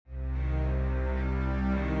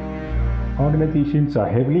organizations are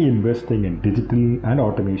heavily investing in digital and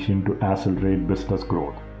automation to accelerate business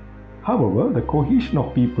growth. However, the cohesion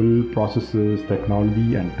of people, processes,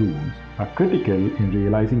 technology, and tools are critical in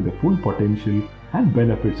realizing the full potential and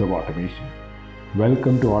benefits of automation.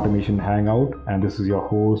 Welcome to Automation Hangout, and this is your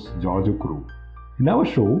host, George Ukkuru. In our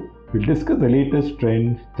show, we'll discuss the latest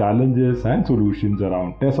trends, challenges, and solutions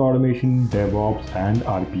around test automation, DevOps, and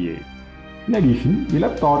RPA. In addition, we'll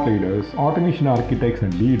have thought leaders, automation architects,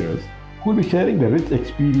 and leaders who will be sharing their rich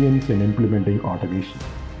experience in implementing automation.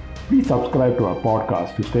 Please subscribe to our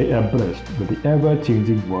podcast to stay abreast with the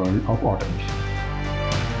ever-changing world of automation.